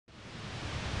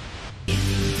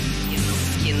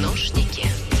Киношники.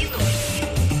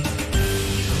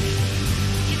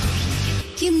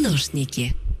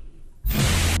 Киношники.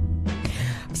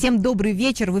 Всем добрый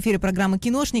вечер. В эфире программа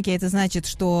 «Киношники». Это значит,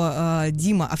 что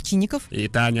Дима Овчинников и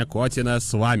Таня Котина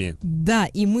с вами. Да,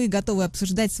 и мы готовы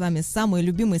обсуждать с вами самые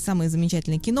любимые, самые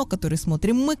замечательные кино, которые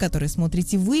смотрим мы, которые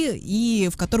смотрите вы, и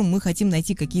в котором мы хотим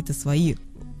найти какие-то свои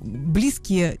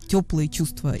близкие, теплые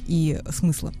чувства и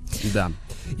смысла. Да.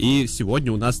 И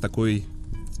сегодня у нас такой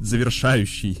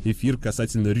завершающий эфир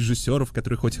касательно режиссеров,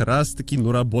 которые хоть раз-таки,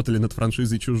 работали над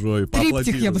франшизой «Чужой».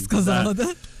 Триптих, я бы сказала,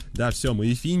 да? Да, все, мы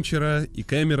и Финчера, и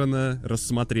Кэмерона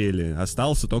рассмотрели.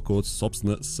 Остался только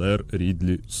собственно, сэр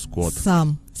Ридли Скотт.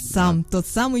 Сам, тот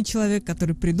самый человек,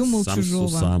 который придумал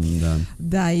 «Чужого». Сам, да.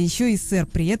 Да, и еще и сэр.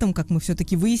 При этом, как мы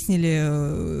все-таки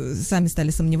выяснили, сами стали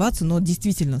сомневаться, но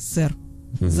действительно, сэр.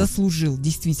 Заслужил,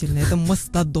 действительно, это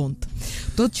мастодонт.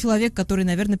 Тот человек, который,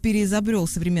 наверное, переизобрел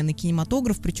современный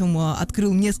кинематограф, причем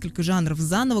открыл несколько жанров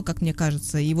заново, как мне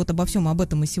кажется, и вот обо всем об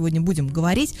этом мы сегодня будем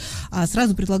говорить.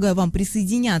 Сразу предлагаю вам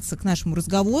присоединяться к нашему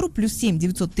разговору. +7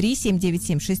 903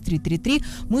 797 6333.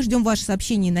 Мы ждем ваши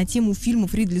сообщения на тему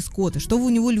фильмов Ридли Скотта. Что вы у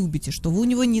него любите, что вы у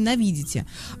него ненавидите.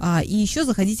 И еще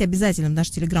заходите обязательно в наш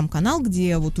телеграм-канал,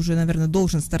 где вот уже, наверное,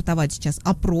 должен стартовать сейчас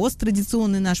опрос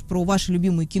традиционный наш про ваши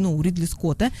любимые кино у Ридли Скотта.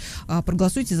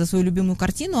 Проголосуйте за свою любимую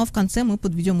картину, а в конце мы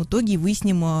подведем итоги и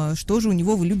выясним, что же у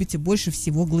него вы любите больше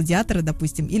всего: «Гладиатора»,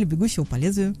 допустим, или «Бегущего по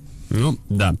лезвию». Ну,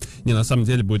 да. На самом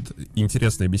деле будет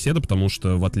интересная беседа, потому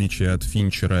что, в отличие от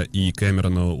Финчера и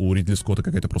Кэмерона, у Ридли Скотта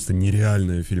какая-то просто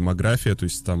нереальная фильмография, то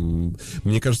есть там,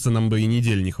 мне кажется, нам бы и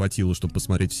недели не хватило, чтобы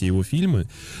посмотреть все его фильмы,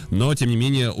 но, тем не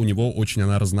менее, у него очень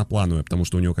она разноплановая, потому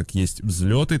что у него как есть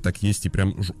взлеты, так есть и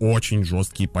прям очень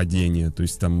жесткие падения, то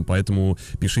есть там, поэтому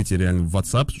пишите реально в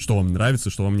WhatsApp, что вам нравится,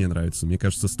 что вам не нравится. Мне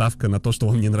кажется, ставка на то, что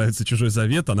вам не нравится «Чужой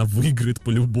завет», она выиграет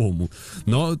по-любому.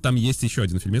 Но там есть еще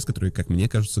один фильмец, который, как мне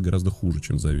кажется, гораздо хуже,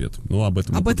 чем «Завет». Ну, об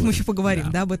этом еще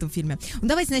поговорим, да, об этом фильме. Ну,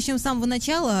 давайте начнем с самого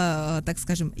начала, так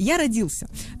скажем. Я родился.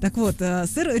 Так вот,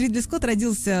 сэр Ридли Скотт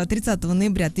родился 30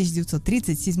 ноября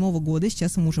 1937 года,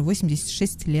 сейчас ему уже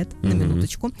 86 лет, на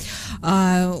минуточку.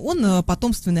 Он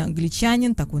потомственный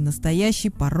англичанин, такой настоящий,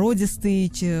 породистый,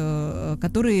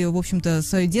 который, в общем-то,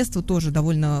 свое детство тоже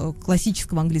довольно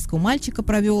классического английского мальчика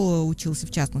провел, учился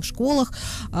в частных школах.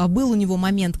 Был у него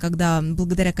момент, когда,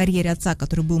 благодаря карьере отца,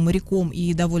 который был моряком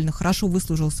и довольно хорошо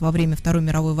выслужился во время Второй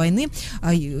мировой войны,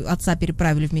 отца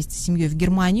переправили вместе с семьей в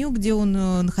Германию, где он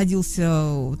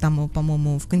находился там,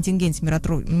 по-моему, в контингенте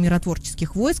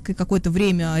миротворческих войск, и какое-то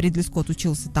время Ридли Скотт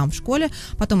учился там в школе,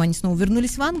 потом они снова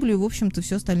вернулись в Англию, и, в общем-то,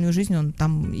 всю остальную жизнь он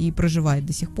там и проживает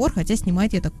до сих пор, хотя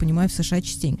снимает, я так понимаю, в США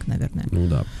частенько, наверное. Ну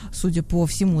да. Судя по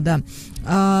всему, да.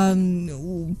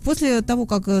 После того,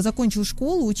 как закончил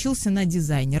школу, учился на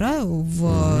дизайнера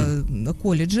в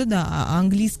колледже, да,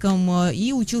 английском,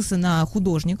 и учился на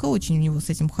художника, очень у него с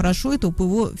этим хорошо, это по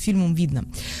его фильмам видно.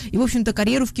 И, в общем-то,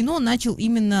 карьеру в кино он начал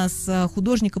именно с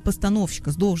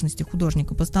художника-постановщика, с должности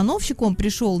художника-постановщика. Он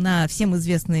пришел на всем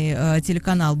известный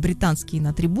телеканал британский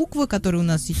на 3 буквы, который у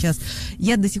нас сейчас,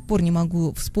 я до сих пор не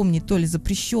могу вспомнить, то ли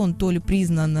запрещен, то ли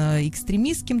признан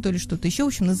экстремистским, то ли что-то еще. В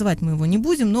общем, называть мы его не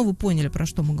будем, но вы поняли, про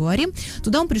что мы говорим.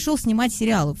 Туда он пришел снимать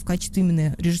сериалы в качестве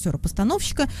именно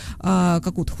режиссера-постановщика,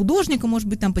 какого-то художника, может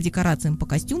быть, там по декорациям, по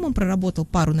костюмам, проработал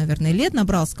пару, наверное, лет,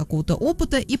 набрался какого-то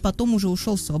опыта и потом уже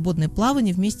ушел в свободное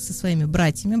плавание вместе со своими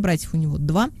братьями. Братьев у него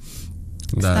 2,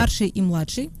 да. Старший и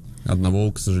младший.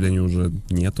 Одного, к сожалению, уже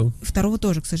нету. Второго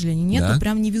тоже, к сожалению, нету. Да?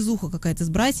 Прям невезуха какая-то с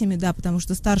братьями, да, потому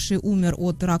что старший умер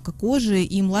от рака кожи,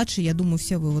 и младший, я думаю,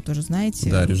 все вы его тоже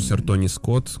знаете. Да, режиссер Тони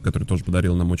Скотт, который тоже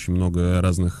подарил нам очень много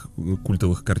разных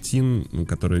культовых картин,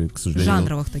 которые, к сожалению...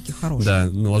 Жанровых таких хороших. Да,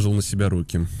 наложил на себя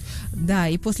руки. Да,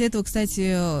 и после этого,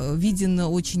 кстати, виден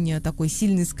очень такой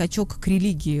сильный скачок к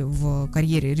религии в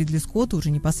карьере Ридли Скотта уже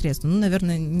непосредственно. Ну,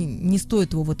 наверное, не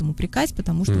стоит его в этом упрекать,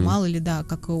 потому что мало ли, да,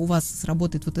 как у вас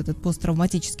сработает вот этот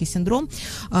посттравматический синдром.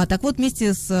 Так вот,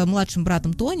 вместе с младшим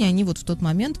братом Тони, они вот в тот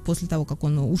момент, после того, как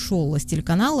он ушел с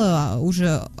телеканала,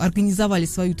 уже организовали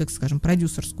свою, так скажем,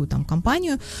 продюсерскую там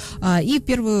компанию, и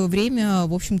первое время,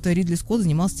 в общем-то, Ридли Скотт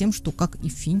занимался тем, что, как и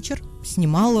Финчер,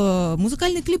 снимал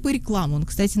музыкальные клипы и рекламу. Он,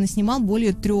 кстати, наснимал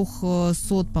более 300,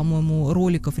 по-моему,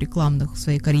 роликов рекламных в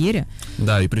своей карьере.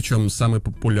 Да, и причем самый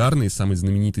популярный, самый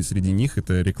знаменитый среди них —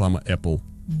 это реклама Apple.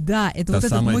 Да, это Та вот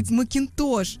самая... этот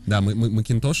Макинтош. Да,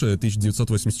 Макинтош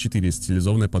 1984,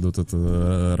 стилизованный под вот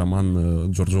этот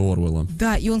роман Джорджа Оруэлла.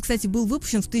 Да, и он, кстати, был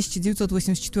выпущен в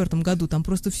 1984 году, там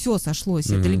просто все сошлось.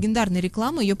 Это легендарная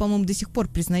реклама, ее, по-моему, до сих пор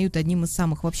признают одним из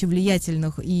самых вообще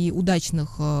влиятельных и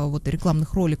удачных вот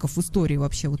рекламных роликов в истории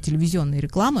вообще вот телевизионной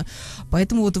рекламы.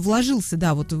 Поэтому вот вложился,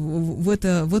 да, вот в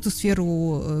эту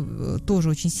сферу тоже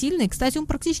очень сильно. И, кстати, он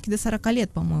практически до 40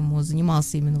 лет, по-моему,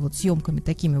 занимался именно вот съемками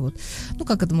такими вот, ну,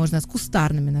 как это можно сказать,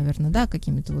 кустарными, наверное, да,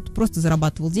 какими-то вот, просто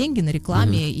зарабатывал деньги на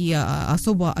рекламе и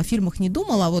особо о фильмах не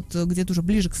думал, а вот где-то уже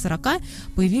ближе к 40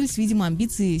 появились, видимо,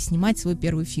 амбиции снимать свой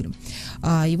первый фильм.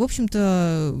 И, в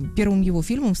общем-то, первым его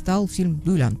фильмом стал фильм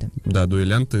 «Дуэлянты». Да,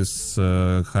 «Дуэлянты»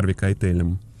 с Харви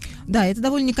Кейтелем. Да, это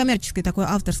довольно некоммерческое такое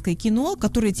авторское кино,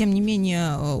 которое, тем не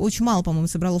менее, очень мало, по-моему,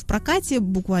 собрало в прокате,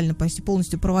 буквально почти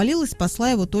полностью провалилось,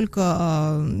 спасла его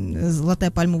только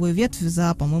 «Золотая пальмовая ветвь»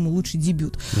 за, по-моему, лучший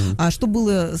дебют. А что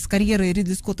было с карьерой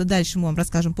Ридли Скотта дальше, мы вам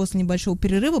расскажем после небольшого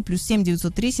перерыва. Плюс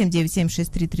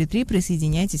 7-903-797-6333.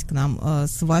 Присоединяйтесь к нам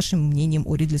с вашим мнением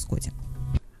о Ридли Скотте.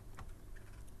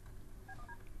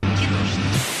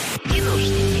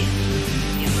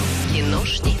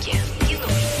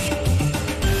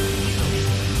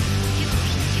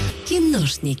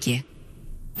 Киношники.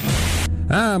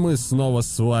 А мы снова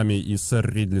с вами, и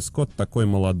сэр Ридли Скотт такой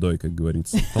молодой, как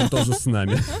говорится. Он тоже с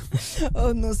нами.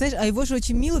 Ну, знаешь, а его же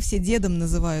очень мило все дедом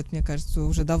называют, мне кажется,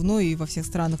 уже давно и во всех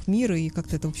странах мира, и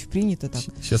как-то это вообще принято так.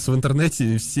 Сейчас в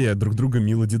интернете все друг друга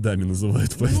мило дедами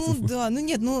называют, поэтому... Ну да, ну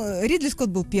нет, Ридли Скотт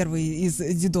был первый из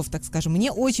дедов, так скажем.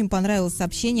 Мне очень понравилось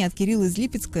сообщение от Кирилла из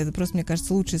Липецка, это просто, мне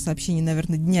кажется, лучшее сообщение,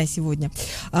 наверное, дня сегодня.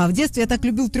 В детстве я так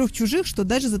любил «Трех чужих», что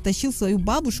даже затащил свою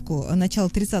бабушку начала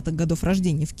 30-х годов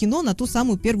рождения в кино на ту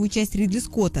самую первую часть Ридли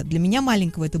Скотта. Для меня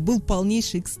маленького это был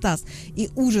полнейший экстаз. И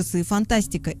ужасы, и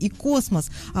фантастика, и космос.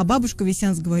 А бабушка весь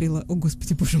сеанс говорила: «О,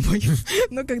 Господи, Боже мой».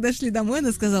 Но когда шли домой,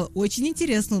 она сказала: «Очень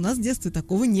интересно, у нас в детстве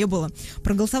такого не было».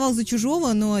 Проголосовал за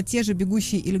 «Чужого», но те же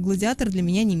 «Бегущий» или «Гладиатор» для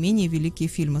меня не менее великие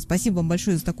фильмы. Спасибо вам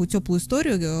большое за такую теплую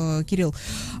историю, Кирилл.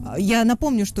 Я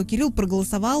напомню, что Кирилл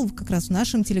проголосовал как раз в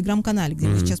нашем телеграм-канале, где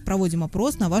мы сейчас проводим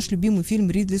опрос на ваш любимый фильм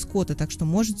Ридли Скотта. Так что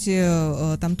можете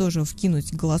там тоже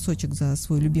вкинуть голосочек за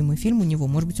свой любимый фильм у него.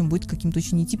 Может быть, он будет каким-то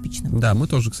очень нетипичным. Да, мы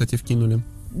тоже, кстати, вкинули.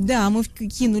 Да, мы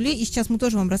кинули, и сейчас мы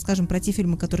тоже вам расскажем про те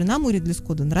фильмы, которые нам у Ридли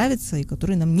Скотта нравятся и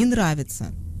которые нам не нравятся.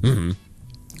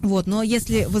 Вот, но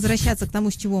если возвращаться к тому,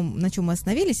 на чем мы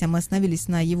остановились, а мы остановились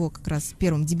на его как раз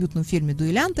первом дебютном фильме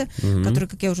 «Дуэлянты», который,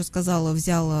 как я уже сказала,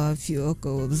 взял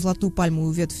золотую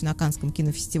пальмовую ветвь на Каннском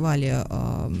кинофестивале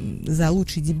за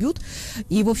лучший дебют.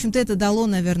 И, в общем-то, это дало,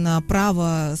 наверное,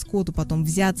 право Скотту потом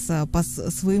взяться по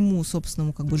своему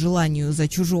собственному как бы желанию за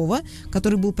 «Чужого»,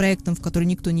 который был проектом, в который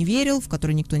никто не верил, в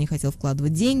который никто не хотел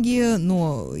вкладывать деньги,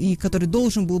 но и который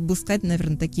должен был бы стать,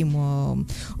 наверное, таким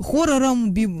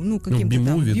хоррором, каким-то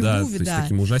там да, то есть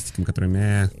таким ужастиком, который...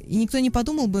 И никто не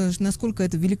подумал бы, насколько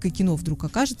это великое кино вдруг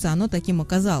окажется, оно таким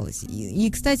оказалось.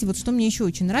 И, кстати, вот что мне еще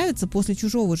очень нравится, после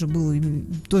 «Чужого» же был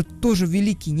тоже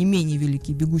великий, не менее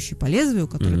великий «Бегущий по лезвию»,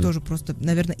 который тоже просто,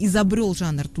 наверное, изобрел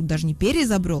жанр, тут даже не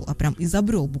переизобрел, а прям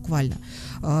изобрел буквально.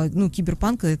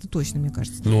 Киберпанка это точно, мне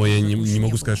кажется. Ну, я не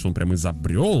могу сказать, что он прям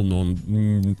изобрел, но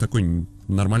он такой...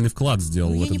 нормальный вклад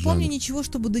сделал в этот жанр. Я не помню ничего,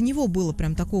 чтобы до него было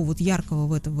прям такого вот яркого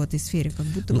в этой сфере, как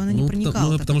будто бы она не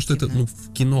проникала. Потому что это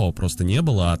в кино просто не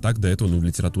было, а так до этого в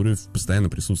литературе постоянно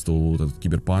присутствовал вот этот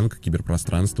киберпанк,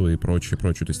 киберпространство и прочее. То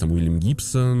есть там Уильям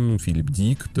Гибсон, Филипп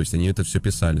Дик, то есть они это все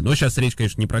писали. Но сейчас речь,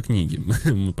 конечно, не про книги,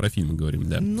 мы про фильмы говорим,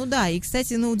 да. Ну да, и,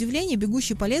 кстати, на удивление,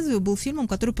 «Бегущий по лезвию» был фильмом,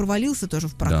 который провалился тоже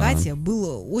в прокате,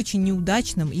 был очень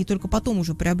неудачным и только потом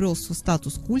уже приобрел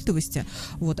статус культовости.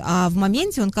 Вот. А в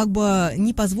моменте он как бы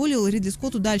не позволил Ридли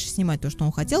Скотту дальше снимать то, что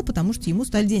он хотел, потому что ему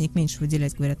стали денег меньше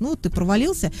выделять. Говорят, ты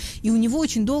провалился. И у него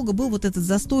очень долго был вот этот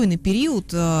застойный период,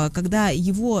 когда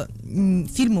его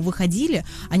фильмы выходили,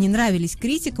 они нравились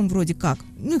критикам вроде как,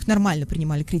 их нормально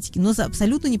принимали критики, но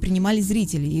абсолютно не принимали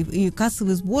зрители. И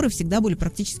кассовые сборы всегда были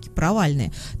практически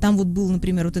провальные. Там вот был,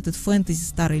 например, вот этот фэнтези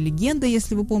 «Старая легенда»,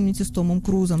 если вы помните, с Томом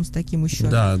Крузом, с таким еще.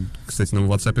 Да, кстати, нам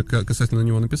в WhatsApp касательно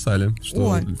него написали,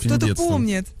 что фильм кто-то детства.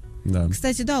 помнит. Да.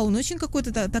 Кстати, да, он очень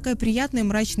какой-то такая приятная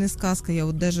мрачная сказка. Я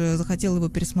вот даже захотела его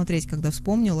пересмотреть, когда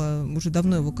вспомнила. Уже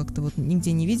давно его как-то вот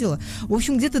нигде не видела. В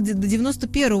общем, где-то до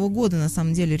 91-го года, на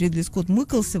самом деле, Ридли Скотт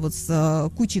мыкался вот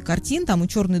с кучей картин. Там и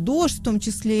 «Черный дождь» в том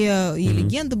числе, и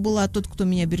 «Легенда» была, «Тот, кто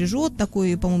меня бережет».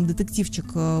 Такой, по-моему,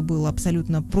 детективчик был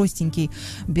абсолютно простенький,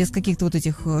 без каких-то вот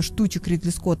этих штучек Ридли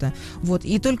Скотта. Вот.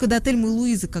 И только до «Тельмы и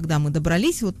Луизы», когда мы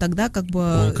добрались, вот тогда как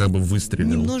бы... Он как бы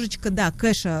выстрелил. Немножечко, да,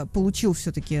 кэша получил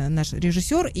все-таки наш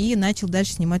режиссер и начал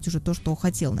дальше снимать уже то, что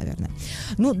хотел, наверное.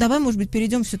 Ну, давай, может быть,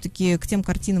 перейдем все-таки к тем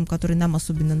картинам, которые нам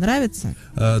особенно нравятся.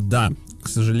 Да, к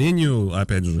сожалению,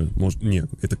 опять же, нет,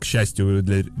 это к счастью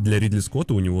для Ридли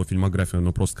Скотта, у него фильмография,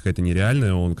 она просто какая-то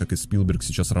нереальная, он, как и Спилберг,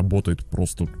 сейчас работает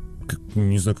просто,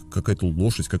 не знаю, как какая-то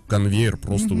лошадь, как конвейер,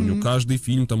 просто у него каждый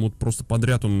фильм там вот просто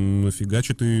подряд он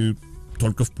фигачит и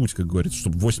только в путь, как говорится,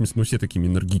 чтобы 80 мы все такими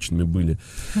энергичными были.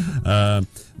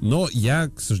 Но я,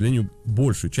 к сожалению,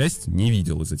 большую часть не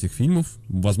видел из этих фильмов.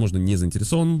 Возможно, не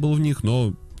заинтересован был в них,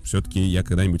 но все-таки я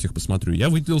когда-нибудь их посмотрю. Я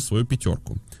выделил свою 5.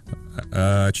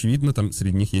 Очевидно, там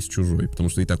среди них есть «Чужой», потому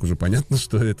что и так уже понятно,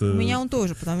 что это... У меня он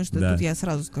тоже, потому что тут я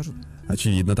сразу скажу.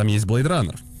 Очевидно, там есть «Блейд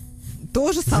Раннер».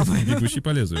 То же самое. «Бегущий по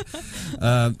лезвию».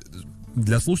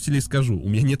 Для слушателей скажу, у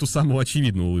меня нету самого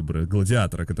очевидного выбора,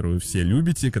 «Гладиатора», которого вы все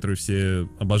любите, который все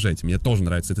обожаете. Мне тоже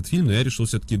нравится этот фильм, но я решил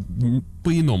все-таки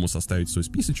по-иному составить свой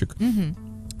списочек.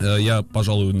 Я,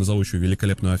 пожалуй, назову еще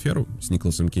 «Великолепную аферу» с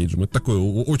Николасом Кейджем. Это такой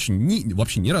очень,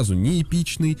 вообще ни разу не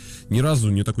эпичный, ни разу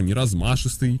не такой не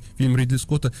размашистый фильм Ридли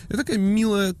Скотта. Это такая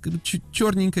милая,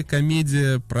 черненькая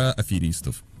комедия про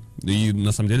аферистов. И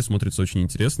на самом деле смотрится очень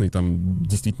интересно, и там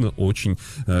действительно очень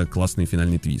классный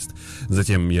финальный твист.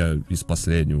 Затем я из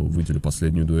последнего выделю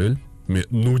 «Последнюю дуэль». Мне,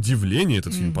 на удивление,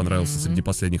 этот фильм понравился среди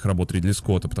последних работ Ридли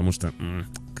Скотта, потому что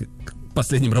к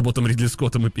последним работам Ридли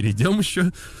Скотта мы перейдем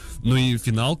еще. Ну и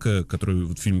финалка,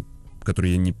 фильм,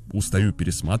 который я не устаю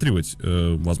пересматривать,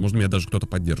 возможно, меня даже кто-то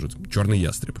поддержит. «Черный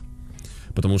ястреб».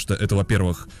 Потому что это,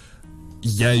 во-первых,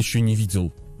 я еще не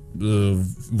видел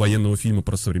военного фильма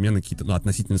про современные какие-то,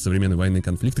 относительно современные военные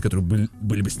конфликты, которые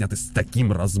были бы сняты с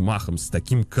таким размахом, с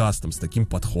таким кастом, с таким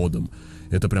подходом.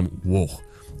 Это прям ох.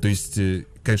 То есть,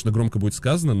 конечно, громко будет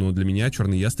сказано, но для меня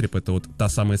 «Черный ястреб» — это вот та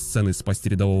самая сцена из «Спасти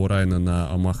рядового Райана»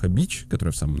 на Омаха-Бич,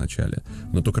 которая в самом начале,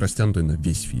 но только растянутая на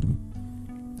весь фильм.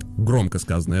 Громко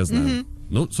сказано, я знаю.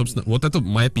 Ну, собственно, вот это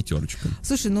моя 5.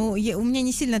 Слушай, у меня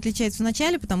не сильно отличается в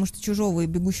начале, потому что «Чужого» и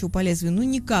 «Бегущего по лезвию»,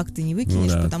 никак ты не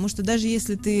выкинешь, потому что даже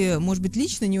если ты, может быть,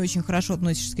 лично не очень хорошо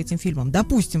относишься к этим фильмам,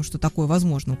 допустим, что такое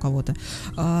возможно у кого-то,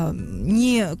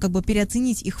 не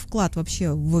переоценить их вклад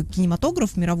вообще в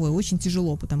кинематограф мировой очень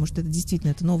тяжело, потому что это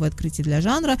действительно новое открытие для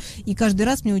жанра, и каждый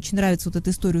раз мне очень нравится вот эта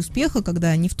история успеха,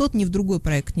 когда ни в тот, ни в другой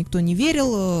проект никто не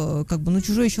верил,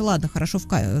 «Чужой» еще ладно, хорошо,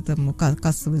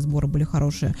 кассовые сборы были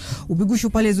хорошие, у «Бегущего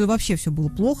по лезвию» вообще все было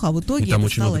плохо, а в итоге и там это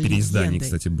очень стало много переизданий, легендой.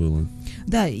 кстати, было.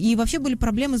 Да, и вообще были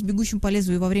проблемы с «Бегущим по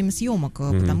лезвию» во время съемок,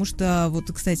 потому что,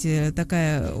 вот, кстати,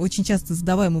 такая очень часто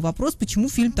задаваемый вопрос, почему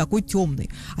фильм такой темный.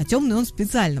 А темный он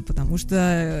специально, потому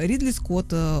что Ридли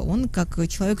Скотт, он как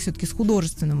человек все-таки с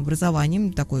художественным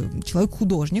образованием, такой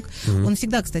человек-художник, он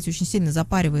всегда, кстати, очень сильно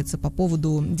запаривается по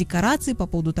поводу декораций, по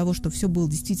поводу того, что все было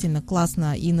действительно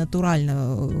классно и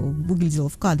натурально выглядело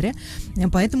в кадре,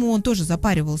 поэтому он тоже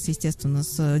запаривался, естественно,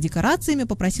 с декорациями,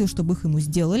 попросил, чтобы их ему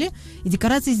сделали, и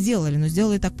декорации сделали, но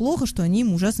сделали так плохо, что они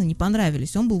ему ужасно не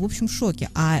понравились. Он был, в общем, в шоке.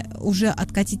 А уже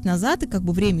откатить назад и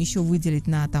время еще выделить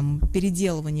на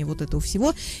переделывание вот этого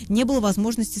всего не было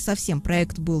возможности совсем.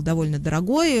 Проект был довольно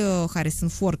дорогой, Харрисон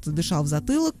Форд дышал в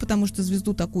затылок, потому что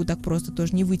звезду такую так просто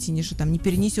тоже не вытянешь и не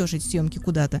перенесешь эти съемки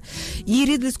куда-то. И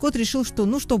Ридли Скотт решил,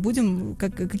 что будем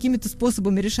какими-то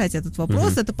способами решать этот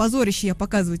вопрос. Это позорище я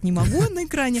показывать не могу на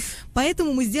экране,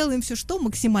 поэтому мы сделаем все, что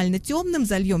максимально темным,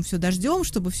 зальем все дождем,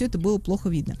 чтобы все это было плохо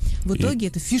видно. В итоге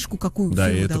это фишку какую да,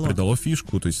 фильму и это дало. придало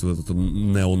фишку, то есть вот этот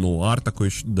неонуар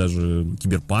такой, даже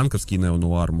киберпанковский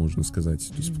неонуар, можно сказать.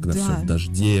 То есть когда все в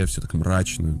дожде, все так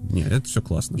мрачно. Нет, это все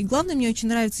классно. И главное, мне очень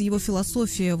нравится его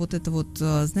философия, вот это вот,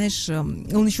 знаешь,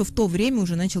 он еще в то время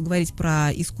уже начал говорить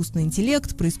про искусственный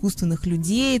интеллект, про искусственных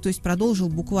людей, то есть продолжил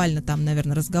буквально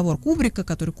наверное, разговор Кубрика,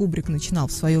 который Кубрик начинал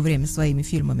в свое время своими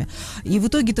фильмами. И в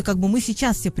итоге-то мы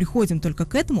сейчас все приходим только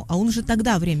к этому, а он уже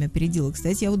тогда время опередил. И,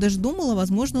 кстати, я вот даже думала,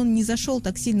 возможно, он не зашел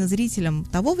так сильно зрителям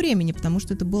того времени, потому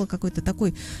что это было какой-то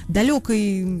такой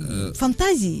далекой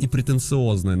фантазией. И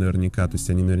претенциозное наверняка, то есть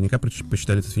они наверняка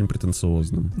посчитали этот фильм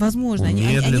претенциозным. Возможно, они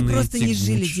просто не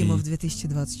жили, Дима, в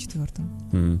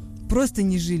 2024-м. Просто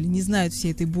не жили, не знают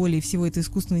всей этой боли и всего этого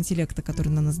искусственного интеллекта, который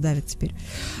на нас давит теперь.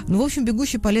 В общем,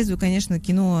 «Бегущий по лезвию», конечно,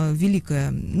 кино великое.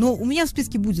 Но у меня в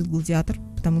списке будет «Гладиатор»,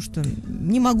 потому что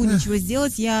не могу ничего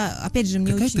сделать. Я, опять же,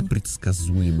 мне какая-то очень...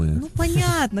 предсказуемая.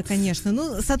 Понятно, конечно.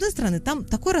 Но, с одной стороны, там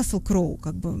такой Рассел Кроу,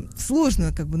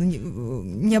 сложно,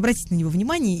 не обратить на него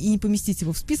внимания и не поместить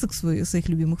его в список своих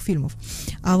любимых фильмов.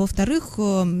 А во-вторых,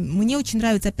 мне очень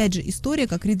нравится, опять же, история,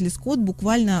 как Ридли Скотт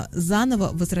буквально заново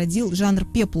возродил жанр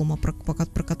пеплума,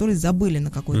 про который забыли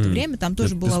на какое-то время. Там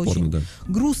тоже была очень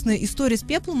грустная история с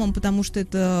пеплумом, потому что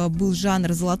это был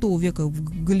жанр золотого века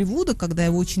Голливуда, когда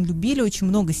его очень любили, очень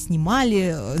много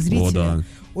снимали, зрители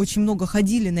очень много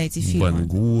ходили на эти фильмы.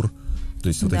 Бен-Гур. То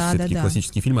есть вот эти все такие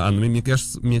классические фильмы.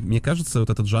 Мне кажется,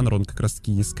 вот этот жанр, он как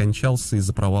раз-таки и скончался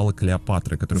из-за провала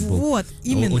 «Клеопатры», который был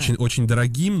очень, очень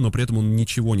дорогим, но при этом он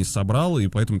ничего не собрал, и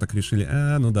поэтому так решили,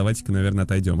 давайте-ка, наверное,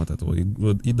 отойдем от этого.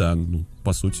 И да,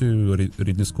 по сути,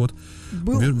 Ридли Скотт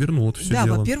вернул это все дело.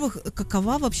 Да, во-первых,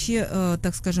 какова вообще,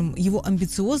 так скажем, его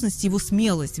амбициозность, его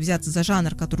смелость взяться за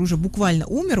жанр, который уже буквально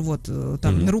умер,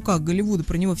 на руках Голливуда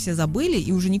про него все забыли,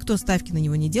 и уже никто ставки на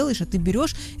него не делаешь, а ты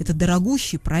берешь, это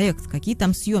дорогущий проект, какие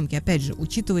там съемки, опять же,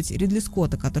 учитывать Ридли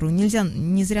Скотта, которого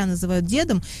не зря называют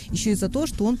дедом, еще и за то,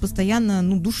 что он постоянно,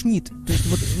 душнит. То есть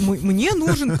мне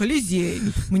нужен Колизей,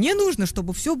 мне нужно,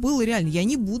 чтобы все было реально, я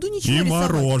не буду ничего рисовать.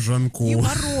 И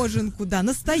мороженку, да,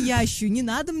 настоящую, не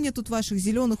надо мне тут ваших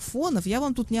зеленых фонов, я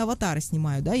вам тут не аватары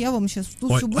снимаю, да, я вам сейчас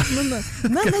тут все будет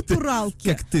на натуралке.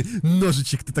 Как ты,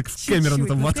 ножичек ты так в Кэмерона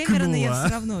там воткнула. Кэмерона я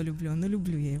все равно люблю,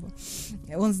 люблю я его.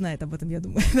 Он знает об этом, я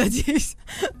думаю, надеюсь.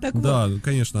 Да,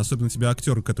 конечно, особенно тебя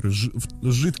актер, который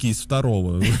жидкий из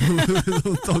второго. Он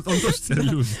тоже тебя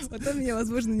любит. Вот он меня,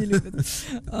 возможно, не любит.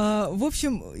 В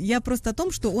общем, я просто о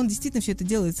том, что он действительно все это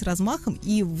делает с размахом,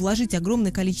 и вложить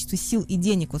огромное количество сил и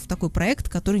денег в такой проект,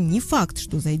 который не факт,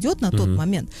 что зайдет на тот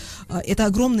момент, это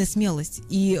огромная смелость,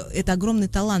 и это огромный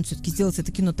талант все-таки сделать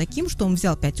это кино таким, что он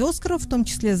взял 5 Оскаров, в том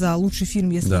числе за лучший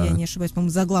фильм, если я не ошибаюсь,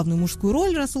 по-моему, за главную мужскую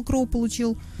роль Рассел Кроу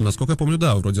получил. Насколько я помню,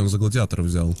 вроде он за «Гладиатора»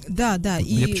 взял. Да.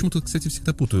 Я почему-то, кстати,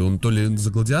 всегда путаю. Он то ли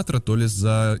за «Гладиатора», то ли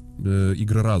за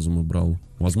 «Игры разума» брал.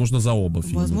 Возможно, за оба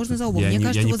фильма. Возможно, за оба. Мне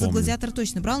кажется, его за «Гладиатор»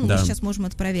 точно брал, но мы сейчас можем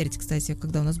это проверить, кстати,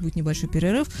 когда у нас будет небольшой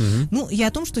перерыв. Я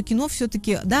о том, что кино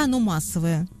все-таки, оно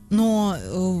массовое, но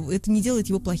это не делает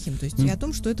его плохим. То есть я о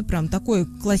том, что это прям такой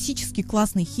классический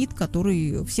классный хит,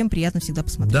 который всем приятно всегда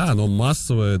посмотреть. Да, оно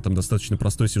массовое, там достаточно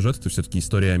простой сюжет, это все-таки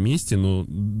история о мести, но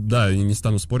я не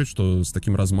стану спорить, что с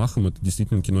таким размахом это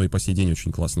действительно кино и по сей день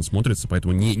очень классно смотрится,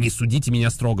 поэтому не судите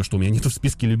меня строго, что у меня нету в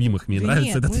списке любимых, мне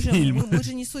нравится этот фильм. Мы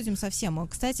же не судим совсем.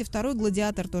 Кстати, второй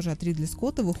 «Гладиатор» тоже от Ридли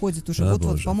Скотта выходит уже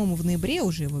по-моему, в ноябре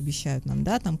уже его обещают нам,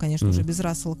 да, там, конечно, уже без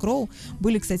Рассела Кроу.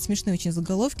 Были, кстати, смешные очень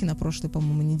заголовки на прошлой,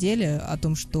 по-моему, неделе о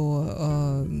том,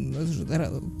 что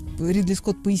Ридли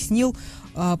Скотт пояснил,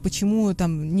 почему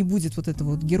там не будет вот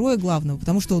этого героя главного,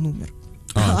 потому что он умер.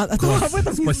 Об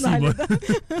этом не знали, да?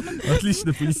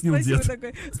 Отлично пояснил дед.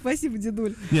 Спасибо,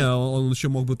 дедуль. Не, он еще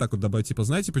мог бы так вот добавить,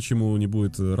 знаете, почему не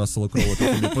будет Рассела Кроу?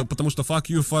 Потому что fuck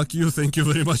you, thank you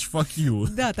very much, fuck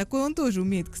you. Да, такой он тоже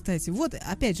умеет, кстати. Вот,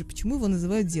 опять же, почему его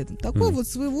называют дедом. Такой вот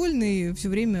своевольный, все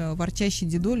время ворчащий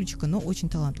дедулечка, но очень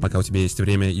талантливый. Пока у тебя есть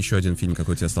время, еще один фильм,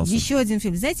 какой у тебя остался? Еще один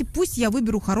фильм. Знаете, пусть я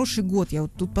выберу хороший год. Я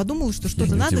вот тут подумала, что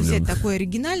что-то надо взять такое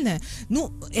оригинальное.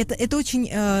 Это очень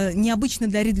необычно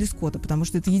для Ридли Скотта, потому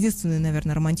что это единственная,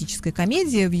 наверное, романтическая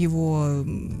комедия в его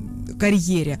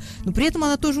карьере. Но при этом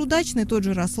она тоже удачная. Тот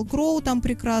же Рассел Кроу там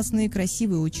прекрасный,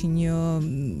 красивый очень,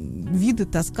 виды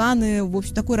Тосканы, в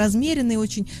общем, такой размеренный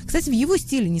очень. Кстати, в его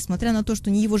стиле, несмотря на то, что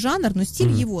не его жанр, но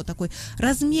стиль его такой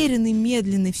размеренный,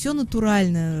 медленный, все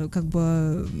натурально, как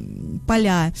бы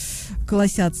поля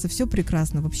колосятся, все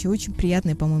прекрасно. Вообще очень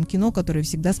приятное, по-моему, кино, которое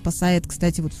всегда спасает,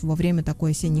 кстати, вот во время такой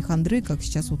осенней хандры, как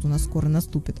сейчас вот у нас скоро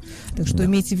наступит. Так что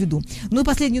имейте в виду. Ну и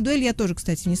 «Последнюю дуэль» я тоже,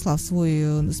 кстати, внесла в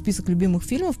свой список любимых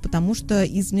фильмов, потому что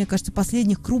из, мне кажется,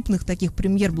 последних крупных таких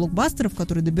премьер-блокбастеров,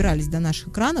 которые добирались до наших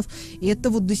экранов, и это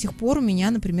вот до сих пор у меня,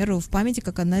 например, в памяти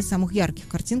как одна из самых ярких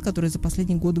картин, которая за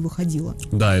последние годы выходила.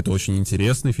 Да, это очень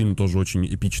интересный фильм, тоже очень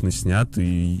эпично снят,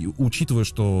 и учитывая,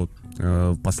 что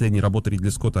последние работы Ридли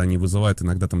Скотта, они вызывают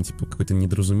иногда там, типа, какое-то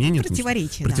недоразумение.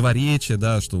 Противоречие,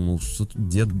 да, что, мол,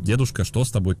 дедушка, что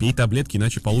с тобой, пей таблетки,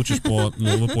 иначе получишь по...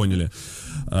 Ну, вы поняли.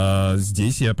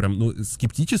 Здесь я прям,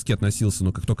 скептически относился,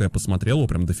 но как только я посмотрел его,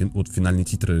 прям вот финальные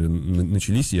титры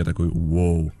начались, и я такой,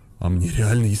 вау. А мне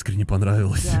реально искренне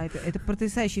понравилось. Да, это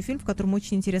потрясающий фильм, в котором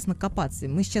очень интересно копаться.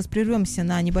 Мы сейчас прервемся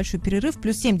на небольшой перерыв.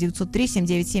 +7 903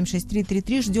 797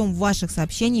 6333. Ждем ваших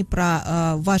сообщений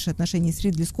про ваши отношения с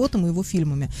Ридли Скоттом и его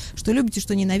фильмами. Что любите,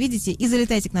 что ненавидите. И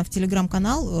залетайте к нам в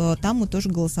телеграм-канал. Там мы тоже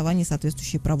голосование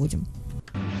соответствующее проводим.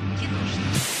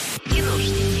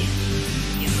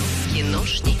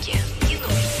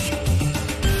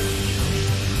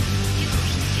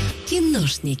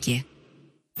 Киношники.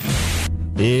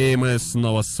 И мы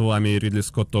снова с вами. Ридли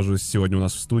Скотт тоже сегодня у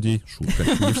нас в студии. Шутка,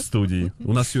 не в студии.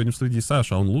 У нас сегодня в студии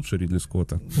Саша, а он лучше Ридли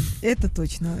Скотта. Это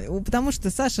точно. Потому что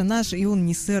Саша наш, и он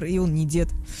не сэр, и он не дед.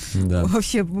 Да.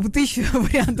 Вообще, 1000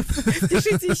 вариантов.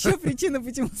 Пишите еще причины,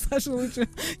 почему Саша лучше,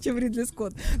 чем Ридли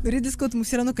Скотт. Но Ридли Скотта мы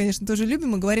все равно, конечно, тоже любим.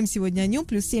 Мы говорим сегодня о нем.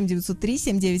 +7 903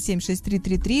 797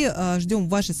 6333. Ждем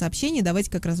ваши сообщения.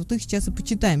 Давайте как раз вот их сейчас и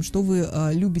почитаем, что вы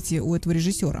любите у этого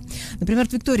режиссера. Например,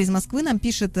 Виктория из Москвы нам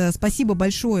пишет: спасибо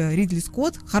большое, Ридли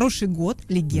Скотт, хороший год,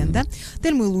 легенда.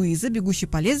 Тельма и Луиза, бегущий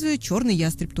по лезвию, черный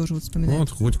ястреб тоже вот вспоминает. Вот,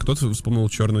 хоть кто-то вспомнил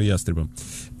черную ястреба.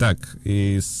 Так,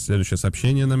 и следующее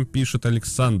сообщение нам пишет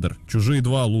Александр. «Чужие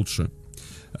 2 лучше».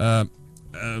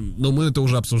 Но мы это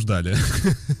уже обсуждали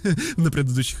на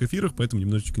предыдущих эфирах, поэтому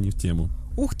немножечко не в тему.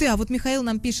 Ух ты, а вот Михаил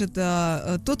нам пишет: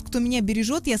 тот, кто меня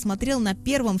бережет, я смотрел на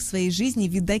первом в своей жизни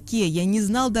видаке. Я не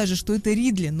знал даже, что это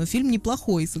Ридли, но фильм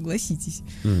неплохой, согласитесь.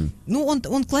 Ну,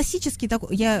 он классический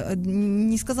такой. Я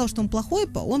не сказал, что он плохой,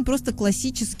 он просто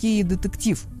классический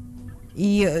детектив.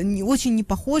 И очень не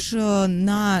похож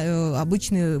на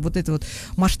обычный вот этот вот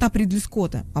масштаб Ридли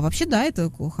Скотта. А вообще, да, это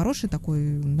хороший такой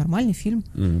нормальный фильм.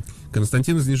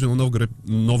 Константин из Нижнего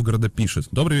Новгорода пишет: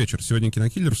 добрый вечер, сегодня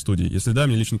кинокиллер в студии. Если да,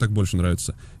 мне лично так больше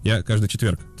нравится. Я каждый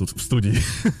четверг тут в студии.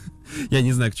 Я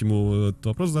не знаю, к чему этот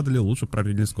вопрос задали. Лучше про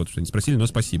Ридли Скотта, что не спросили, но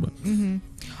спасибо.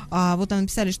 А вот там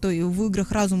написали, что в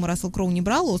 «Играх разума» Рассел Кроу не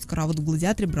брал Оскара, а вот в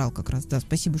 «Гладиаторе» брал как раз. Да,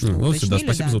 спасибо, что уточнили. Да,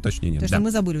 спасибо за уточнение. Потому что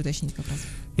мы забыли уточнить как раз.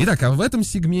 Итак, а в этом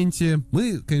сегменте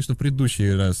мы, конечно, в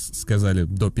предыдущий раз сказали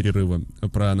до перерыва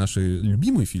про наши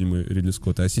любимые фильмы Ридли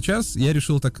Скотта, а сейчас я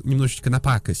решил так немножечко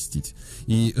напакостить.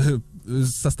 И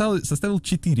составил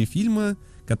 4 фильма,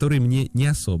 которые мне не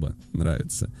особо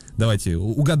нравятся. Давайте,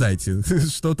 угадайте,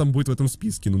 что там будет в этом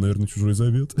списке. Ну, наверное, «Чужой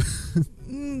завет».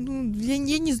 Я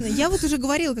не знаю. Я вот уже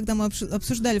говорила, когда мы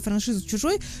обсуждали франшизу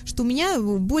 «Чужой», что у меня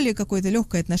более какое-то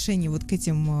легкое отношение вот к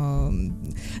этим,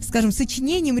 скажем,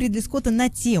 сочинениям Ридли Скотта на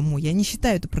тему. Я не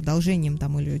считаю это продолжением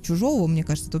там или «Чужого». Мне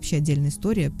кажется, это вообще отдельная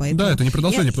история. Поэтому да, это не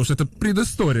продолжение, потому что это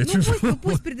предыстория. Ну,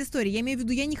 пусть предыстория. Я имею в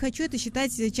виду, я не хочу это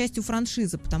считать частью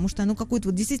франшизы, потому что оно какое-то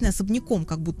вот действительно особняком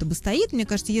как будто бы стоит. Мне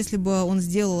кажется, если бы он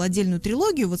сделал отдельную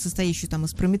трилогию, вот состоящую там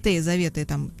из «Прометея», «Завета» и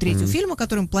там 3-го фильма,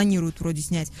 который планируют вроде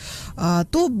снять,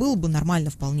 то было бы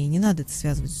нормально вполне. Не надо это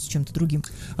связывать с чем-то другим.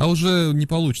 А уже не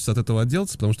получится от этого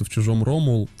отделаться, потому что в «Чужом»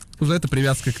 Ромул уже эта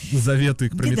привязка к «Завету» и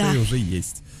к «Прометею» уже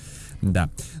есть. Да.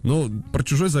 Ну, про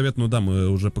 «Чужой завет», ну да, мы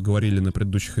уже поговорили на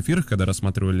предыдущих эфирах, когда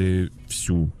рассматривали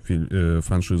всю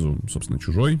франшизу, собственно,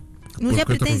 «Чужой». Ну, у тебя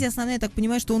претензия основная, я так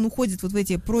понимаю, что он уходит вот в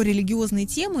эти прорелигиозные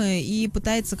темы и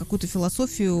пытается какую-то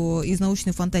философию из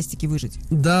научной фантастики выжить.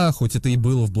 Да, хоть это и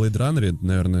было в Blade Runner,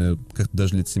 наверное, как-то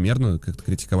даже лицемерно как-то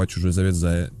критиковать «Чужой завет»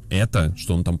 за это,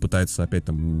 что он там пытается опять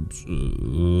там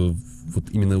вот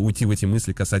именно уйти в эти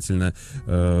мысли касательно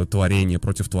творения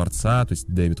против Творца, то есть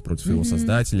Дэвид против его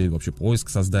создателя, вообще поиск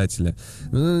создателя.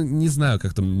 Не знаю,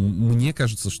 как-то мне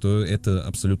кажется, что это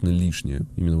абсолютно лишнее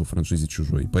именно во франшизе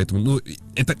 «Чужой». Поэтому, ну,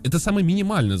 это самое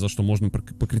минимальное, за что можно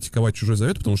покритиковать «Чужой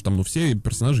завет», потому что там, ну, все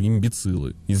персонажи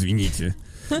имбецилы, извините.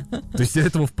 То есть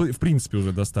этого, в принципе,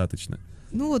 уже достаточно.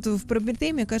 Ну вот в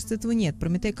 «Прометее», мне кажется, этого нет.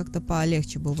 «Прометей» как-то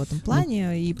полегче был в этом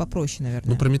плане и попроще,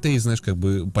 наверное. Ну, «Прометей», знаешь, как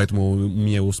бы, поэтому у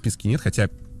меня его в списке нет, хотя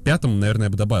 5-м, наверное, я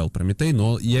бы добавил «Прометей»,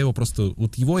 но я его просто,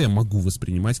 вот его я могу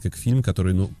воспринимать как фильм,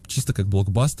 который, ну, чисто как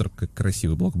блокбастер, как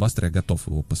красивый блокбастер, я готов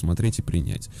его посмотреть и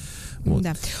принять. Вот.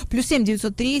 Да. +7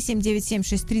 903 797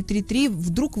 6333.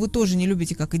 Вдруг вы тоже не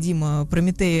любите, как и Дима,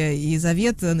 «Прометея» и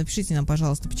 «Завет», напишите нам,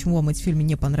 пожалуйста, почему вам эти фильмы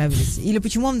не понравились. Или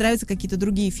почему вам нравятся какие-то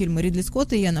другие фильмы Ридли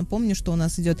Скотта. И я напомню, что у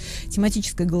нас идет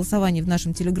тематическое голосование в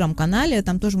нашем телеграм-канале.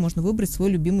 Там тоже можно выбрать свой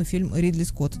любимый фильм Ридли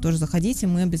Скотта. Тоже заходите,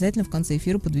 мы обязательно в конце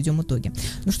эфира подведем итоги.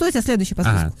 Ну что у тебя следующий по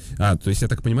списку? То есть я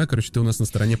так понимаю, короче, ты у нас на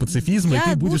стороне пацифизма, и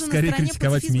ты будешь скорее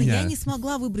критиковать меня. Я не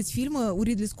смогла выбрать фильмы у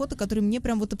Ридли Скотта, которые мне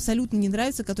прям вот абсолютно не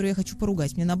нравятся, которые я хочу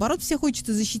поругать. Мне наоборот все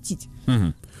хочется защитить.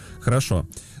 Хорошо.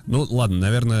 Ну ладно,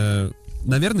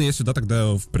 наверное, я сюда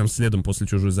тогда прям следом после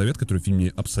 «Чужой завет», который фильм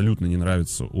мне абсолютно не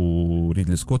нравится у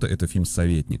Ридли Скотта, это фильм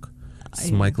 «Советник». С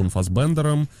Майклом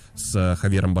Фассбендером, с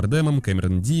Хавьером Бардемом,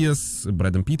 Кэмерон Диас,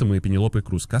 Брэдом Питтом и Пенелопой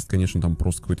Круз. Каст, конечно, там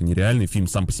просто какой-то нереальный. Фильм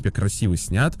сам по себе красиво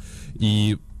снят.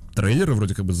 И трейлеры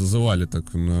вроде как бы зазывали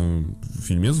так на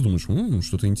фильмец, думаешь,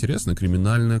 что-то интересное,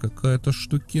 криминальная какая-то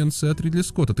штукенция от Ридли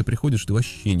Скотта. Ты приходишь, ты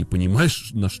вообще не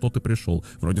понимаешь, на что ты пришел.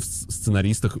 Вроде в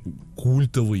сценаристах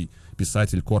культовый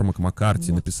писатель Кормак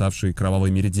Маккарти, написавший «Кровавый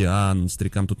меридиан»,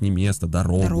 «Старикам тут не место»,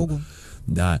 «Дорогу».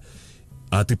 Да.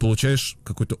 А ты получаешь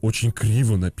какой-то очень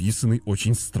криво написанный,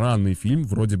 очень странный фильм,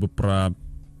 вроде бы про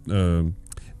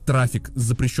трафик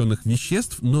запрещенных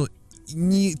веществ, но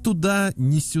ни туда,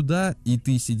 ни сюда, и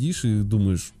ты сидишь и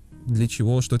думаешь, для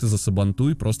чего, что это за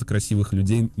сабантуй, просто красивых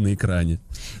людей на экране.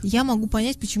 Я могу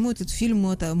понять, почему этот фильм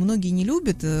многие не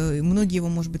любят, многие его,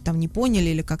 может быть, там не поняли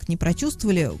или как-то не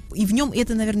прочувствовали, и в нем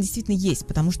это, наверное, действительно есть,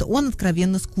 потому что он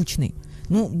откровенно скучный.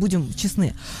 Ну, будем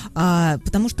честны.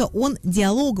 Потому что он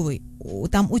диалоговый.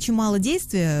 Там очень мало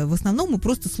действия. В основном мы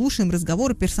просто слушаем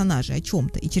разговоры персонажей о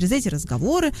чем-то. И через эти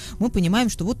разговоры мы понимаем,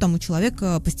 что вот там у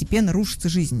человека постепенно рушится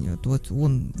жизнь. Вот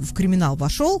он в криминал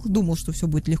вошел, думал, что все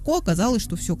будет легко. Оказалось,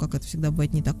 что все, как это всегда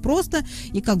бывает, не так просто.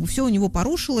 И как бы все у него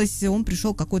порушилось. Он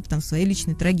пришел к какой-то там своей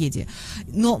личной трагедии.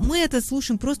 Но мы это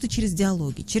слушаем просто через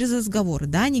диалоги, через разговоры.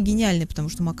 Да, они гениальные, потому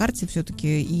что Маккарти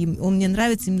все-таки, и он мне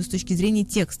нравится именно с точки зрения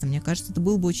текста. Мне кажется, это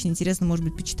было бы очень интересно, может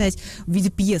быть, почитать в виде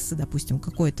пьесы, допустим,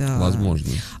 какой-то. Возможно.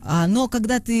 Но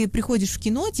когда ты приходишь в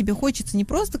кино, тебе хочется не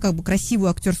просто как бы красивую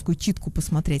актерскую читку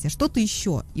посмотреть, а что-то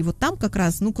еще. И вот там как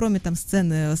раз, ну, кроме там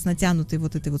сцены с натянутой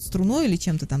вот этой вот струной или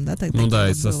чем-то там, да? Ну да,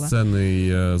 и со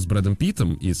сценой с Брэдом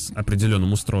Питтом и с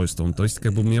определенным устройством. То есть,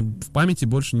 как бы, мне в памяти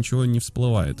больше ничего не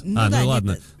всплывает. Ну да,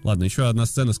 ладно, ладно, еще одна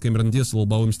сцена с Кэмерон Диаз с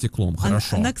лобовым стеклом.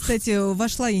 Хорошо. Она, кстати,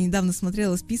 вошла, я недавно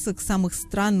смотрела список самых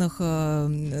странных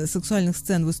сексуальных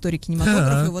сцен в истории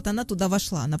кинематографа, и вот она туда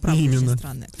вошла, она правда очень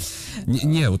странная.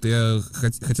 Не, вот я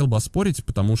хотел бы оспорить,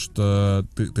 потому что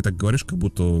ты так говоришь, как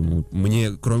будто мне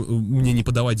не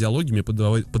подавай диалоги, мне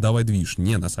подавай движ.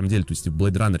 Не, на самом деле, то есть в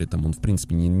Blade Runner там он, в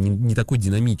принципе, не такой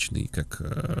динамичный, как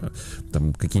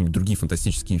там какие-нибудь другие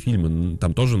фантастические фильмы.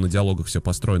 Там тоже на диалогах все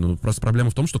построено. Но просто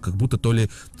проблема в том, что как будто то ли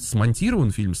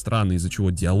смонтирован фильм странно, из-за чего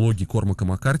диалоги Кормака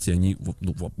Маккарти, они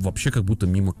вообще как будто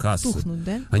мимо кассы. Тухнут,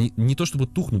 да? Они не то чтобы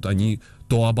тухнут, они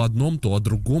то об одном, то о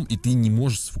другом, и ты не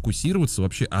можешь сфокусироваться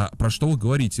вообще. А про что вы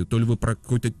говорите? То ли вы про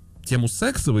какую-то тему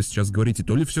секса вы сейчас говорите,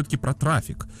 то ли все-таки про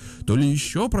трафик, то ли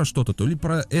еще про что-то, то ли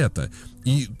про это.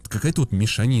 И какая-то вот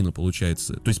мешанина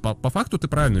получается. То есть по факту ты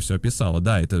правильно все описала.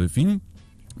 Да, это фильм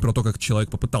про то, как человек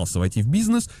попытался войти в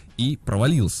бизнес и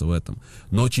провалился в этом.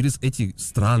 Но через эти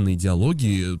странные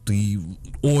диалоги ты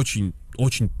очень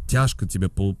тяжко тебе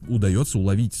удается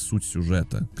уловить суть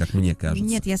сюжета, как мне кажется.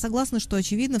 Нет, я согласна, что,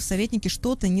 очевидно, в «Советнике»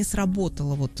 что-то не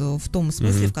сработало вот в том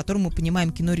смысле, в котором мы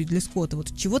понимаем кино Ридли Скотта.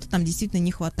 Вот чего-то там действительно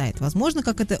не хватает. Возможно,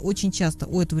 как это очень часто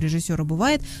у этого режиссера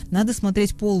бывает, надо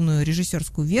смотреть полную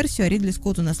режиссерскую версию, а Ридли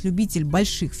Скотт у нас любитель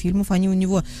больших фильмов. Они у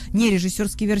него не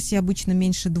режиссерские версии, обычно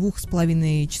меньше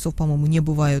 2,5 часов, по-моему, не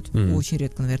бывают. Очень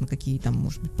редко, наверное, какие там,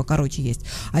 может быть, покороче есть.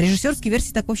 А режиссерские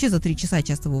версии так вообще за 3 часа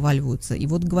часто вываливаются. И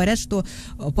вот говорят, что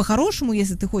по-хорошему,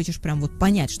 если ты хочешь прям вот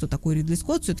понять, что такое Ридли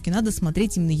Скотт, все-таки надо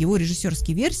смотреть именно его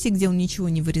режиссерские версии, где он ничего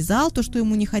не вырезал, то, что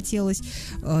ему не хотелось,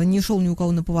 не шел ни у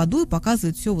кого на поводу и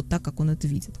показывает все вот так, как он это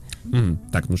видит.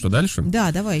 Так, ну что дальше?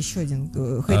 Да, давай еще один.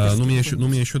 У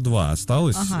меня еще 2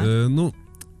 осталось. Ага.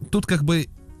 Тут как бы,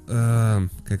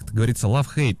 как это говорится,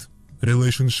 love-hate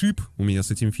relationship у меня с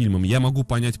этим фильмом. Я могу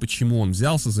понять, почему он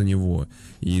взялся за него,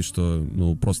 и что,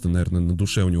 просто, наверное, на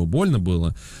душе у него больно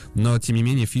было, но, тем не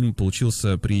менее, фильм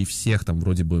получился при всех там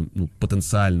вроде бы,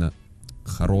 потенциально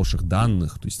хороших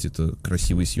данных, то есть это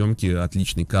красивые съемки,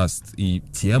 отличный каст и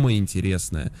тема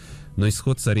интересная, но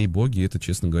 «Исход царей боги» — это,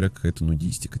 честно говоря, какая-то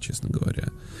нудистика, честно говоря.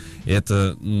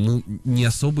 Это, не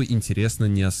особо интересно,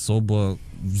 не особо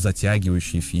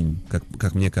затягивающий фильм,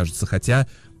 как мне кажется, хотя,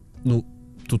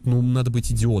 тут, надо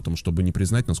быть идиотом, чтобы не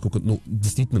признать, насколько,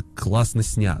 действительно классно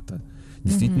снято.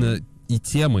 Действительно, и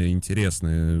тема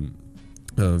интересная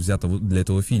взята для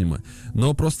этого фильма.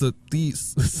 Но просто ты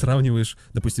сравниваешь,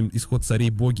 допустим, «Исход царей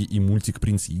боги» и мультик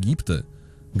 «Принц Египта»,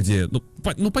 где,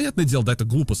 понятное дело, да, это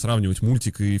глупо сравнивать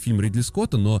мультик и фильм Ридли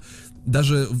Скотта, но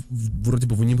даже вроде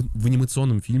бы в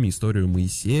анимационном фильме историю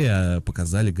Моисея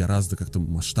показали гораздо как-то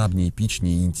масштабнее,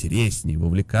 эпичнее и интереснее.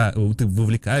 Ты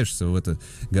вовлекаешься в это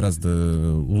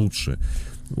гораздо лучше.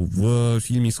 В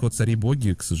фильме «Исход царей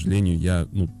боги», к сожалению, я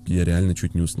реально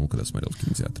чуть не уснул, когда смотрел в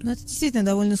кинотеатре. Это действительно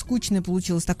довольно скучная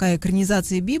получилась такая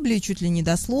экранизация Библии, чуть ли не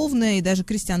дословная, и даже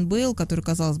Кристиан Бейл, который,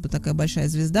 казалось бы, такая большая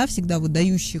звезда, всегда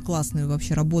выдающие классные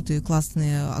вообще работы,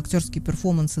 классные актерские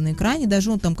перформансы на экране,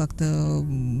 даже он там как-то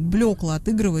блекло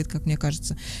отыгрывает, как мне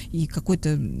кажется, и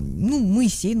какой-то,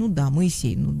 Моисей,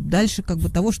 Моисей. Дальше как бы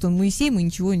того, что он Моисей, мы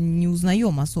ничего не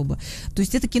узнаем особо. То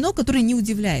есть это кино, которое не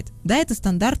удивляет. Да, это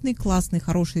стандартный, классный,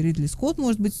 хороший хороший Ридли Скотт,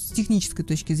 может быть, с технической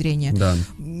точки зрения. Да.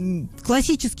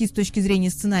 Классический с точки зрения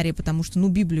сценария, потому что,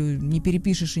 Библию не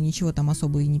перепишешь и ничего там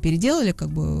особо и не переделали, как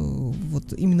бы,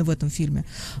 вот именно в этом фильме.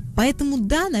 Поэтому,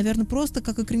 да, наверное, просто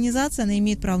как экранизация она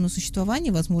имеет право на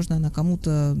существование, возможно, она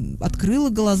кому-то открыла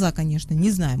глаза, конечно,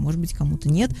 не знаю, может быть, кому-то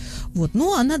нет, вот,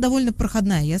 но она довольно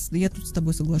проходная, я тут с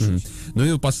тобой соглашусь. Ну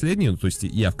и последнее, то есть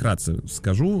я вкратце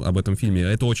скажу об этом фильме,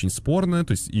 это очень спорно,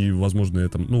 то есть и, возможно,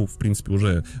 это, в принципе,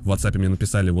 уже в WhatsApp мне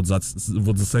написали, вот за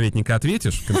советника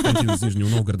ответишь, Константин из Нижнего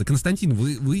Новгорода. Константин,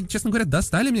 вы, честно говоря,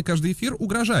 достали мне каждый эфир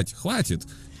угрожать, хватит.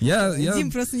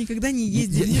 Дим просто никогда не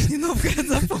ездил в Нижний Новгород,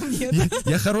 запомни это.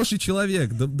 Я хороший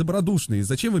человек, добродушный,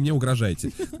 зачем вы мне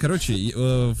угрожаете? Короче,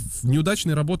 в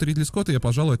неудачные работы Ридли Скотта я,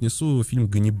 пожалуй, отнесу фильм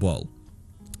 «Ганнибал».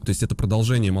 То есть это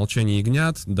продолжение «Молчания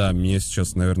ягнят». Да, меня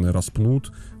сейчас, наверное,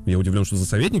 распнут. Я удивлен, что за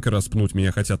советника распнуть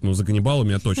меня хотят, но за «Ганнибала»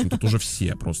 меня точно. Тут уже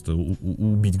все просто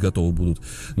убить готовы будут.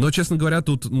 Но, честно говоря,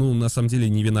 тут, на самом деле,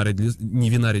 не вина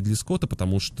Ридли Скотта,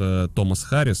 потому что Томас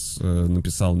Харрис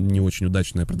написал не очень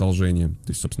удачное продолжение. То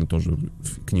есть, собственно, тоже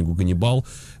книгу «Ганнибал»,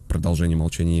 продолжение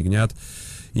 «Молчания ягнят».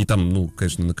 И там,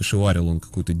 конечно, накошеварил он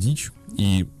какую-то дичь.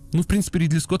 И в принципе,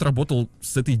 Ридли Скотт работал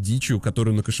с этой дичью,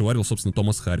 которую накошеварил, собственно,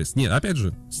 Томас Харрис. Не, опять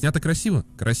же, снято красиво.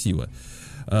 Красиво.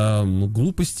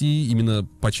 Глупости именно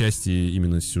по части,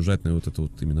 именно сюжетной вот это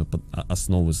вот именно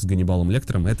основы с Ганнибалом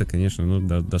Лектором, это,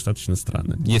 конечно, достаточно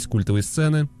странно. Есть культовые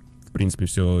сцены, в принципе,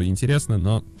 все интересно,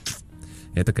 но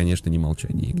это, конечно, не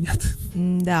 «Молчание ягнят».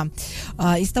 Да.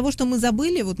 Из того, что мы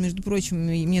забыли, вот, между прочим,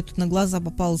 мне тут на глаза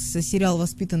попался сериал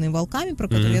 «Воспитанные волками», про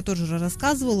который я тоже уже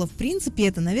рассказывала. В принципе,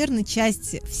 это, наверное,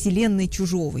 часть вселенной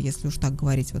 «Чужого», если уж так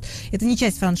говорить. Вот. Это не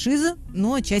часть франшизы,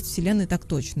 но часть вселенной так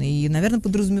точно. И, наверное,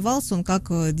 подразумевался он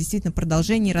как действительно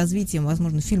продолжение развития,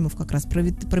 возможно, фильмов как раз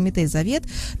 «Прометей. Завет».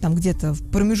 Там где-то в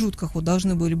промежутках вот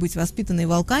должны были быть «Воспитанные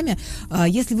волками».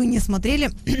 Если вы не смотрели,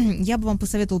 я бы вам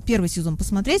посоветовала первый сезон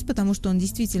посмотреть, потому что он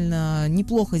действительно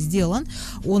неплохо сделан.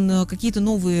 Он какие-то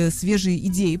новые свежие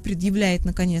идеи предъявляет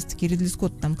наконец-таки. Ридли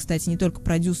Скотт там, кстати, не только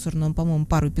продюсер, но он, по-моему,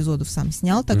 пару эпизодов сам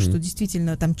снял, так что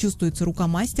действительно там чувствуется рука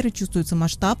мастера, чувствуется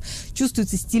масштаб,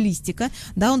 чувствуется стилистика.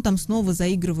 Да, он там снова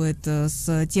заигрывает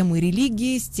с темой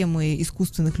религии, с темой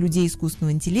искусственных людей,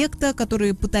 искусственного интеллекта,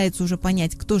 которые пытаются уже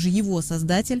понять, кто же его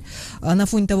создатель, на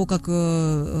фоне того, как,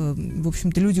 в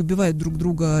общем-то, люди убивают друг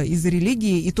друга из-за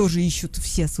религии и тоже ищут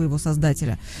все своего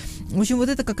создателя. В общем, вот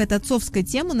это какая-то отцовская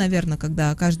тема, наверное,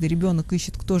 когда каждый ребенок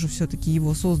ищет, кто же все-таки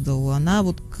его создал. Она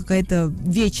вот какая-то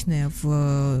вечная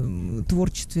в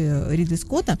творчестве Ридли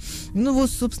Скотта. Вот,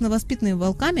 собственно, «Воспитанные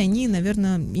волками», они,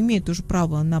 наверное, имеют уже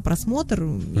право на просмотр.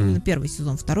 Именно первый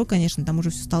сезон. Второй, конечно, там уже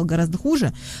все стало гораздо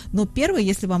хуже. Но первый,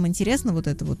 если вам интересна вот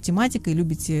эта вот тематика и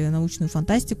любите научную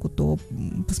фантастику, то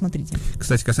посмотрите.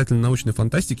 Кстати, касательно научной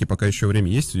фантастики, пока еще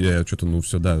время есть, я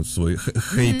что-то, свой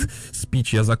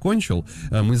хейт-спич я закончил.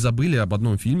 Мы забыли об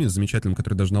одном фильме замечательном,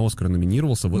 который даже на «Оскар»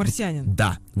 номинировался. «Марсианин».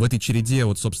 Да, в этой череде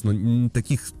вот, собственно,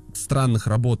 таких странных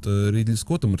работ Ридли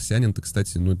Скотта «Марсианин»-то,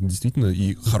 кстати, это действительно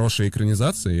и хорошая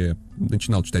экранизация. Я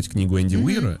начинал читать книгу Энди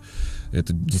Уира.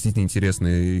 Это действительно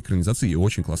интересная экранизация и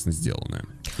очень классно сделанная.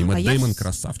 И Мэтт Дэймон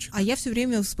красавчик. А я все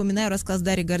время вспоминаю рассказ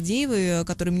Дарьи Гордеевой,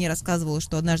 который мне рассказывала,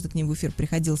 что однажды к ней в эфир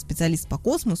приходил специалист по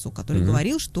космосу, который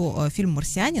говорил, что фильм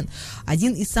 «Марсианин»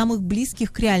 один из самых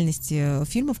близких к реальности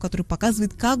фильмов, который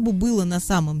показывает, как бы было на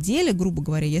самом деле, грубо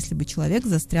говоря, если бы человек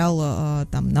застрял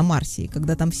там на Марсе. И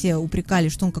когда там все упрекали,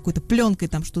 что он какой-то пленкой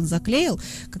там что-то заклеил,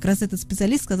 как раз этот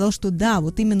специалист сказал, что да,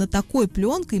 вот именно такой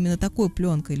пленкой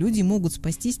люди могут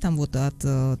спастись там вот от,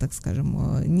 так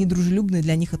скажем, недружелюбной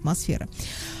для них атмосферы.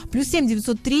 +7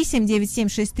 903 797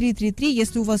 6333.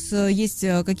 Если у вас есть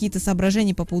какие-то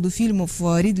соображения по поводу фильмов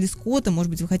Ридли Скотта,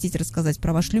 может быть, вы хотите рассказать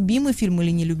про ваш любимый фильм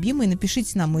или нелюбимый,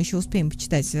 напишите нам, мы еще успеем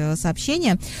почитать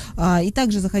сообщения. И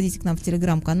также заходите к нам в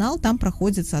телеграм-канал, там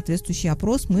проходит соответствующий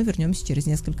опрос. Мы вернемся через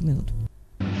несколько минут.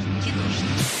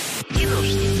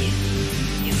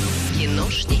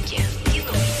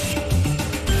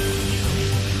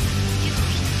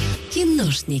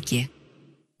 Киношники.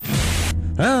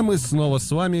 А мы снова с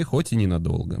вами, хоть и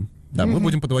ненадолго. Да, мы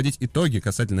будем подводить итоги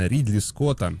касательно Ридли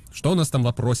Скотта. Что у нас там в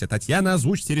вопросе? Татьяна,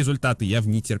 озвучьте результаты, я в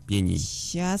нетерпении.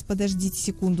 Сейчас, подождите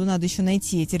секунду, надо еще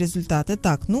найти эти результаты.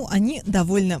 Так, они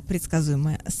довольно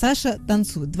предсказуемые. Саша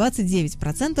танцует,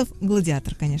 29%,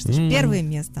 «Гладиатор», конечно же, первое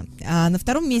место. А на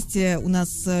втором месте у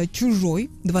нас «Чужой»,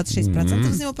 26%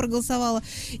 за него проголосовало.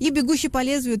 И «Бегущий по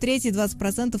лезвию», третий,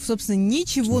 20%. Собственно,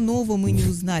 ничего нового мы не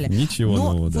узнали. Ничего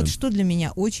нового, да. Вот что для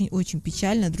меня очень-очень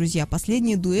печально, друзья,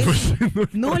 последняя дуэль,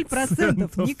 0%.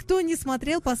 Никто не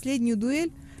смотрел последнюю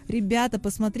дуэль. Ребята,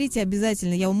 посмотрите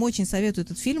обязательно. Я вам очень советую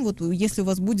этот фильм. Вот если у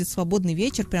вас будет свободный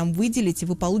вечер, прям выделите,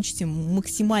 вы получите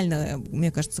максимальное,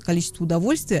 мне кажется, количество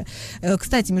удовольствия.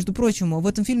 Кстати, между прочим, в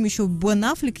этом фильме еще Бен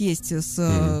Аффлек есть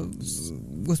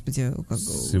господи, как...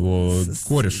 С его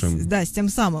корешем. Да, с тем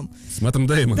самым. С Мэттом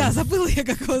Дэймоном. Да, забыла я,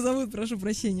 как его зовут, прошу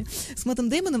прощения. С Мэттом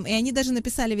Дэймоном, и они даже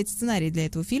написали ведь сценарий для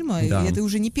этого фильма. Да. И это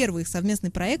уже не первый их совместный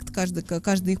проект.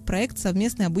 Каждый их проект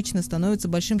совместный обычно становится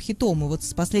большим хитом. И вот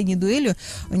с «Последней дуэлью»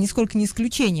 нисколько не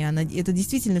исключение. Это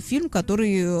действительно фильм,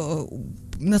 который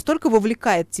настолько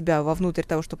вовлекает тебя вовнутрь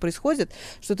того, что происходит,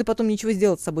 что ты потом ничего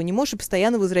сделать с собой не можешь и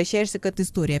постоянно возвращаешься к этой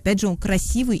истории. Опять же, он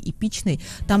красивый, эпичный.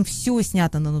 Там все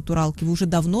снято на натуралке. Вы уже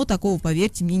давно такого,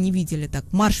 поверьте мне, не видели. Так,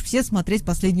 марш все смотреть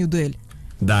 «Последнюю дуэль».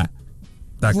 Да.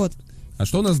 Так. Вот. А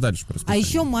что у нас дальше по расписанию? А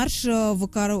еще марш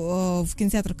в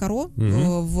кинотеатр Каро,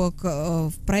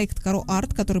 в проект Каро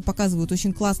Арт, который показывают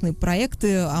очень классные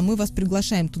проекты, а мы вас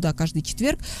приглашаем туда каждый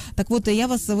четверг. Так вот, я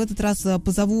вас в этот раз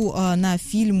позову на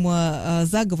фильм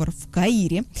 «Заговор в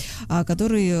Каире»,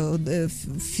 который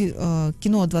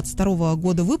кино 22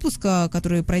 года выпуска,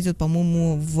 который пройдет,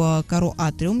 по-моему, в Каро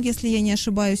Атриум, если я не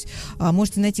ошибаюсь.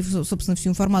 Можете найти, собственно, всю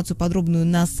информацию подробную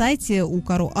на сайте у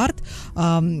Каро Арт.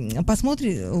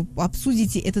 Посмотрите, обсудите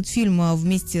этот фильм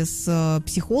вместе с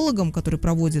психологом, который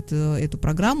проводит эту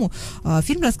программу.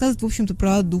 Фильм рассказывает, в общем-то,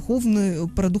 про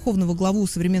духовного главу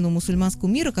современного мусульманского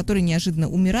мира, который неожиданно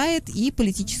умирает, и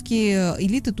политические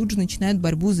элиты тут же начинают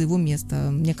борьбу за его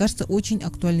место. Мне кажется, очень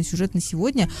актуальный сюжет на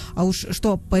сегодня. А уж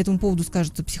что по этому поводу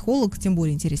скажет психолог, тем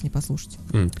более интереснее послушать.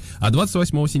 А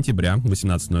 28 сентября в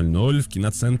 18:00 в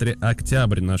киноцентре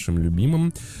 «Октябрь», нашим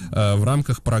любимым, в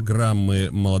рамках программы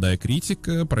 «Молодая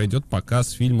критика» пройдет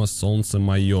показ фильма «Солнце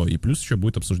мое». И плюс еще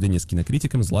будет обсуждение с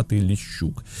кинокритиком Златой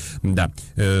Лещук. Да,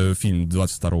 фильм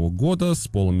 22 года с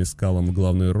Полом Мескалом в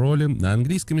главной роли на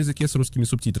английском языке с русскими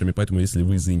субтитрами. Поэтому, если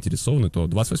вы заинтересованы, то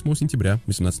 28 сентября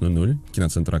 18:00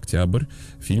 киноцентр «Октябрь»,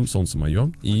 фильм «Солнце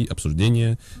мое» и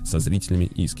обсуждение со зрителями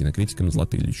и с кинокритиком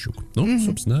Златой Лещук. Ну,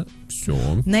 собственно, все.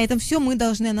 На этом все. Мы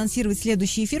должны анонсировать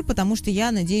следующий эфир, потому что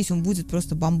я надеюсь, он будет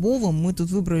просто бомбовым. Мы тут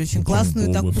выбрали очень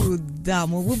классную такую... Да,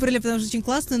 мы выбрали, потому что очень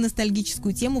классную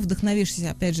ностальгическую тему, вдохновившись,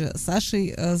 опять же,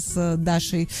 Сашей, с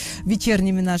Дашей,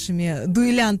 вечерними нашими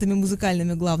дуэлянтами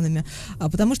музыкальными главными,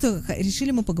 потому что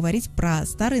решили мы поговорить про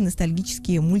старые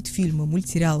ностальгические мультфильмы,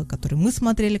 мультсериалы, которые мы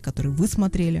смотрели, которые вы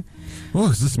смотрели.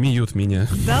 Ох, засмеют меня.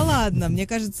 Да ладно, мне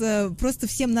кажется, просто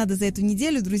всем надо за эту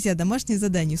неделю, друзья, домашнее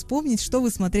задание вспомнить, что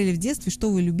вы смотрели в детстве, что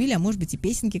вы любили, а может быть и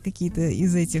песенки какие-то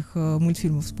из этих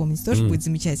мультфильмов вспомнить, тоже будет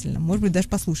замечательно. Может быть, даже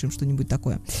послушаем что-нибудь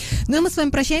такое. Ну и мы с вами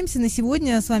прощаемся на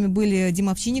сегодня. С вами были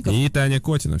Дима Овчинников и Таня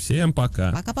Котина. Всем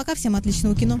пока. Пока-пока, всем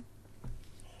отличного кино.